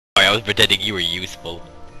Sorry, I was pretending you were useful.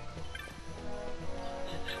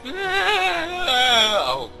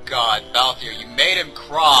 Oh god, Balthier, you made him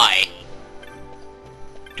cry!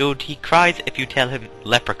 Dude, he cries if you tell him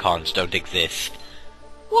leprechauns don't exist.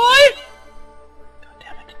 What? God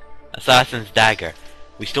damn it. Assassin's Dagger.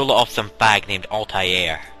 We stole it off some fag named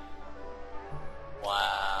Altair.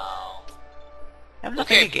 Wow. I'm not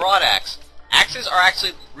gonna Okay, broad axe. Axes are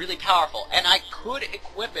actually really powerful, and I could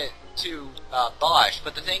equip it to Bosch,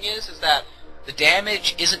 but the thing is that the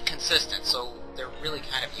damage isn't consistent, so they're really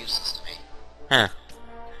kind of useless to me. Huh.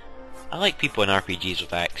 I like people in RPGs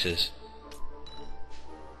with axes.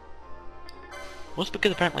 Well, it's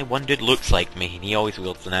because apparently one dude looks like me, and he always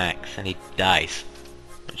wields an axe, and he dies.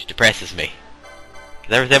 Which depresses me.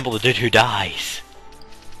 Because I resemble the dude who dies.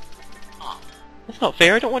 Huh. That's not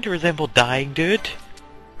fair, I don't want to resemble dying dude.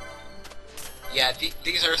 Yeah,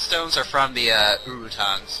 these stones are from the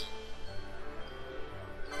Urutans.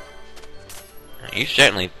 You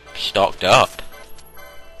certainly stocked up.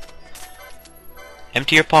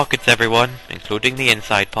 Empty your pockets, everyone, including the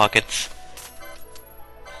inside pockets.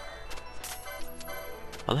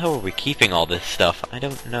 How the hell are we keeping all this stuff? I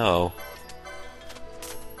don't know.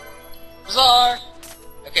 Bizarre!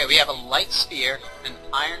 Okay, we have a light spear and an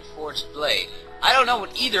iron-forged blade. I don't know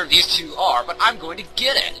what either of these two are, but I'm going to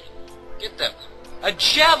get it. Get them. A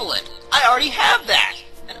javelin! I already have that!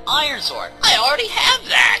 An iron sword! I already have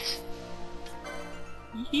that!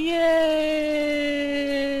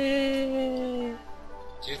 Yay!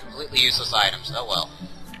 Two completely useless items. Oh well.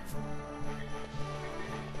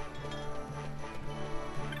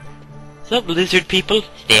 Sup, lizard people?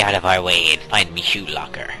 Stay out of our way and find me shoe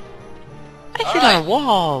locker. I sit Alright. on a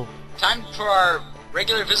wall! Time for our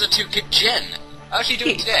regular visit to Kajin. How's she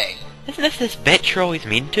doing today? Isn't this bitch you're always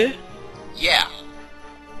mean to? Yeah.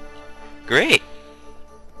 Great!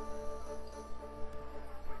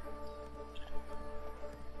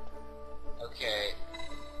 Okay.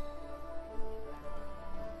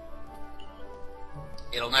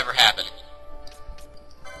 It'll never happen.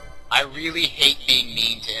 I really hate being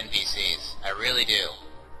mean to NPCs. I really do.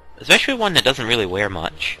 Especially one that doesn't really wear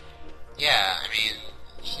much. Yeah, I mean,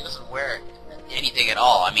 she doesn't wear anything at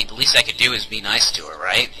all. I mean, the least I could do is be nice to her,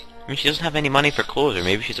 right? I mean, she doesn't have any money for clothes, or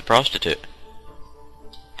maybe she's a prostitute.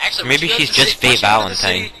 Actually, Maybe she's just Faye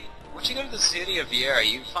Valentine. Once you go to the city of Viera,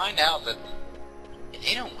 you find out that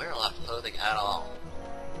they don't wear a lot of clothing at all.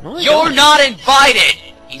 No, they You're don't. not invited!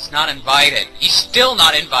 He's not invited. He's still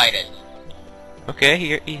not invited.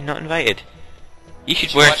 Okay, he's not invited. You should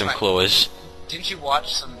Did you wear watch some my- clothes. Didn't you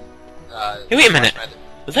watch some, Hey, wait a minute.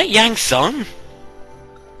 Was that Yang Sung?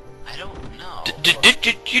 I don't know.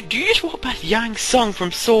 Do you just walk past Yang Sung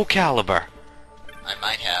from Soul Calibur? I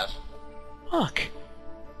might have. Fuck.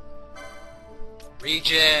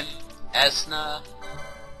 Regen, Esna,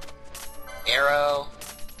 Arrow,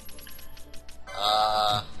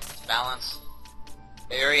 balance.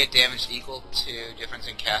 Area damage equal to difference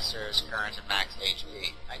in caster's current and max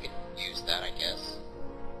HP. I could use that, I guess.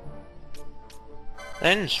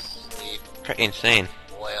 That's Sleep, pretty insane.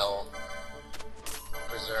 Oil,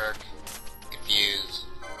 Berserk, Confuse,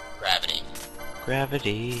 Gravity.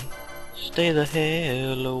 Gravity, stay the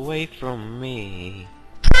hell away from me.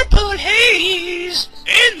 Purple haze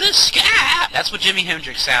in the sky! That's what Jimi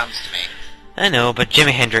Hendrix sounds to me. I know, but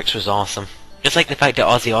Jimi Hendrix was awesome. Just like the fact that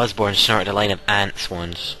Ozzy Osbourne snorted a line of ants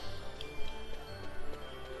once.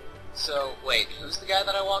 So, wait, who's the guy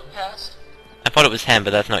that I walked past? I thought it was him,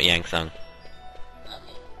 but that's not Yang Sung. Okay.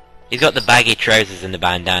 He's got the baggy trousers and the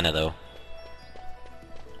bandana, though.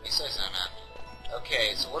 You say so, man.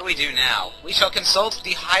 Okay, so what do we do now? We shall consult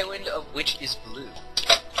the Highwind of which is blue.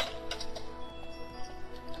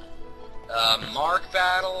 Mark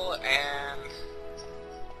battle and...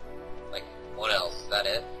 like, what else? Is that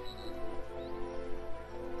it?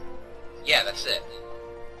 Yeah, that's it.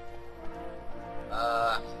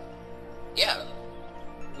 Yeah.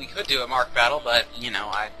 We could do a Mark battle, but, you know,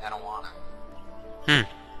 I don't wanna.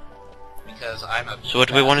 Because I'm a... So what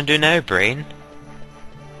do we want to do now, Brain?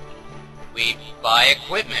 We buy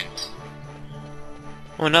equipment.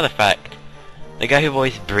 Oh, another fact. The guy who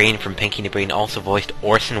voiced Brain from Pinky and the Brain also voiced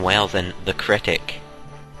Orson Welles in The Critic.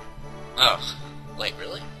 Oh, wait,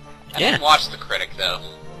 really? I Yeah. didn't watch The Critic, though.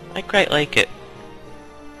 I quite like it.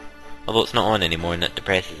 Although it's not on anymore and that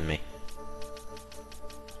depresses me.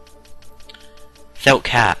 Silk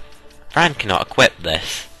Hat. Fran cannot equip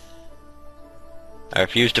this. I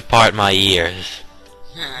refuse to part my ears.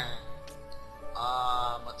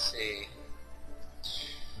 Let's see.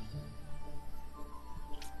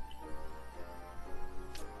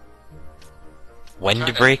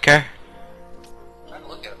 Windbreaker? I'm trying to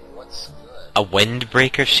look at what's good. A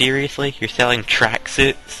windbreaker? Seriously? You're selling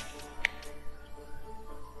tracksuits?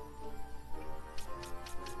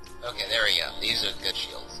 Okay, there we go. These are good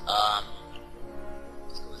shields.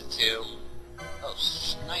 Let's go with 2. Oh,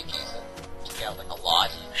 shnikes. That took out like a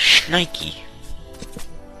lot. Shnikey.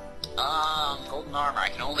 Golden armor. I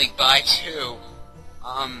can only buy 2.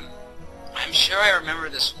 I'm sure I remember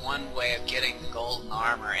this one way of getting golden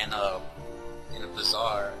armor in a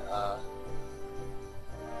bazaar.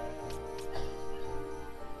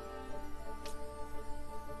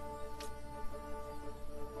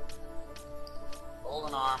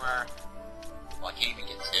 Golden armor. Well, I can't even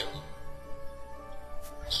get 2.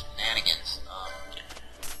 Shenanigans.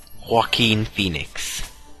 Joaquin Phoenix.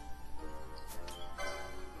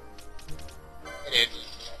 Hey,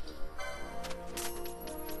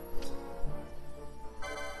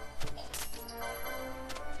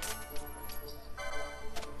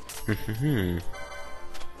 dude.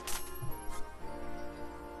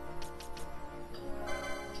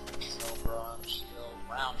 Bronze shield,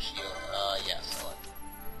 round shield. Yeah, select.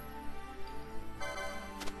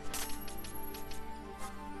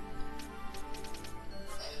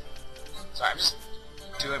 Sorry, I'm just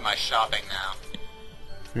doing my shopping now.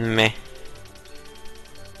 Meh.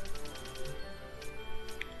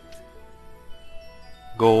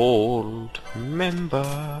 Gold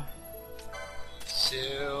member.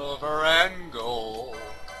 Silver and gold.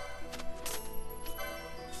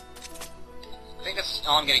 I think that's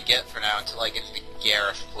all I'm gonna get for now until I get to the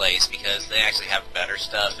Gareth place, because they actually have better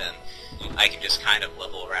stuff and I can just kind of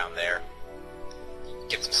level around there.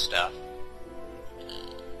 Get some stuff.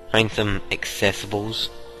 Find some accessibles.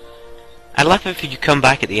 I'd laugh if you come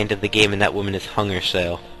back at the end of the game and that woman has hung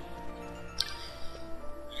herself.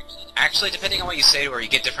 Actually, depending on what you say to her, you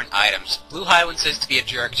get different items. Blue Highland says to be a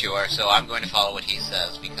jerk to her, so I'm going to follow what he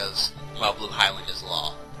says, because, well, Blue Highland is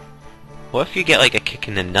law. What if you get like a kick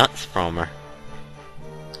in the nuts from her?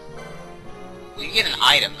 Well, you get an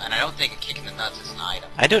item, and I don't think a kick in the nuts is an item.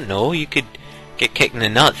 I don't know, you could get kicked in the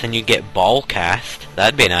nuts and you get ball cast.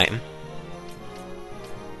 That'd be an item.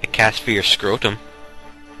 A cast for your scrotum.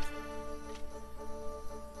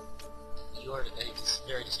 You are a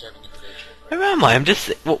very disturbing individual. Where am I? I'm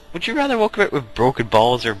just... Well, would you rather walk about with broken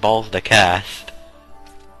balls or balls to cast?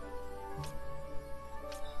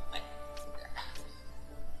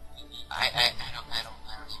 I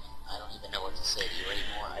don't even know what to say to you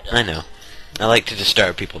anymore. I know. I like to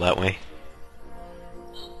disturb people that way.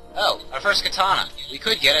 Oh, our first katana. We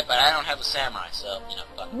could get it, but I don't have a samurai, so, you know,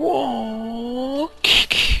 fuck. Whoa!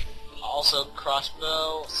 Also,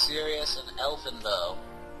 crossbow, Sirius, and elfin bow.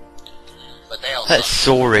 But they all That's suck.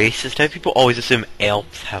 so racist. How people always assume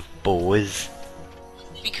elves have bows.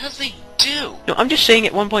 Because they do! No, I'm just saying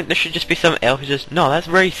at one point there should just be some elf who just... No, that's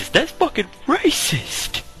racist. That's fucking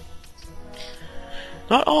racist!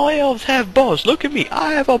 Not all elves have bows. Look at me.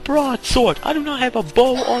 I have a broadsword. I do not have a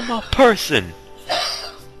bow on my person.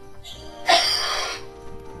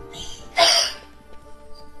 You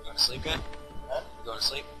going to sleep, good? Huh? You going to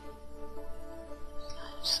sleep?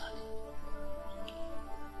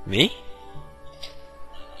 Me?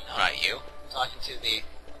 No, not you. I'm talking to the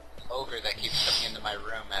ogre that keeps coming into my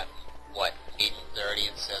room at, what, 8:30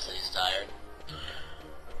 and says that he's tired.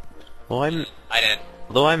 Well, I didn't.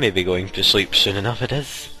 Though I may be going to sleep soon enough, it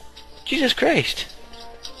is. Jesus Christ.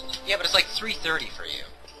 Yeah, but it's like 3:30 for you.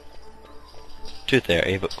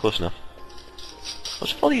 2:30, but close enough.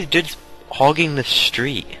 What's with all these dudes hogging the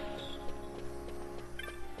street?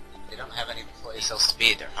 They don't have any place else to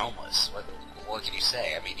be. They're homeless. What can you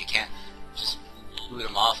say? I mean, you can't just boot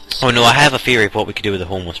them off the street. Oh no, I have a theory of what we could do with the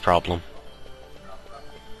homeless problem.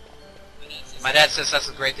 My dad says that's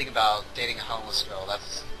the great thing about dating a homeless girl.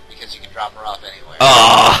 That's because you can drop her off anywhere.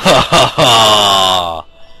 Oh!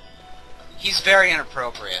 He's very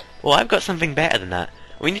inappropriate. Well, I've got something better than that.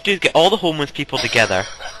 What we need to do is get all the homeless people together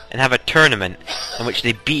and have a tournament in which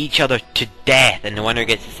they beat each other to death, and the winner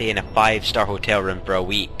gets to stay in a 5-star hotel room for a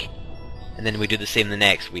week. And then we do the same the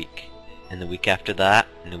next week. And the week after that,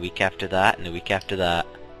 and the week after that, and the week after that.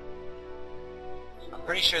 I'm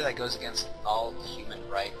pretty sure that goes against all human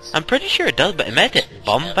rights. I'm pretty sure it does, but admit it,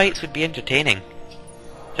 bum fights would be entertaining.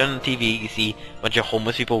 Turn on the TV, you see a bunch of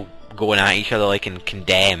homeless people going at each other like in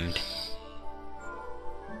Condemned.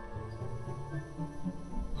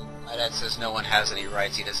 My dad says no one has any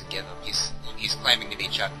rights. He doesn't give them. He's claiming to be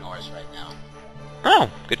Chuck Norris right now. Oh,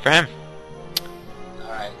 good for him.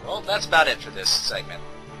 Alright, well, that's about it for this segment.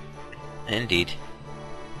 Indeed.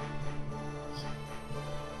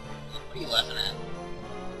 What are you laughing at?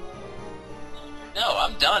 No,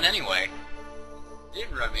 I'm done anyway. You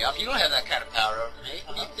didn't run me off. You don't have that kind of power over me.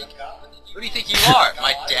 Who do you think you are?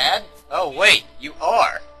 My dad? Oh, wait. You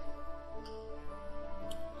are.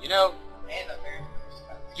 You know,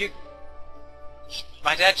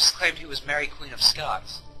 my dad just claimed he was Mary Queen of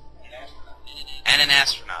Scots. And an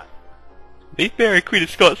astronaut. Leave Mary Queen of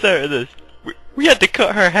Scots out of this. We had to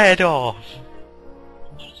cut her head off.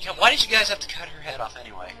 Yeah, why did you guys have to cut her head off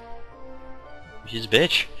anyway? She's a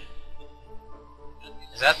bitch.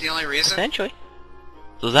 Is that the only reason? Essentially.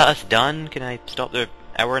 So is that us done? Can I stop the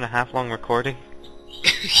hour-and-a-half long recording?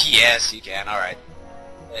 Yes, you can. Alright.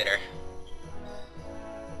 Later.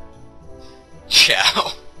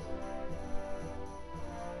 Ciao.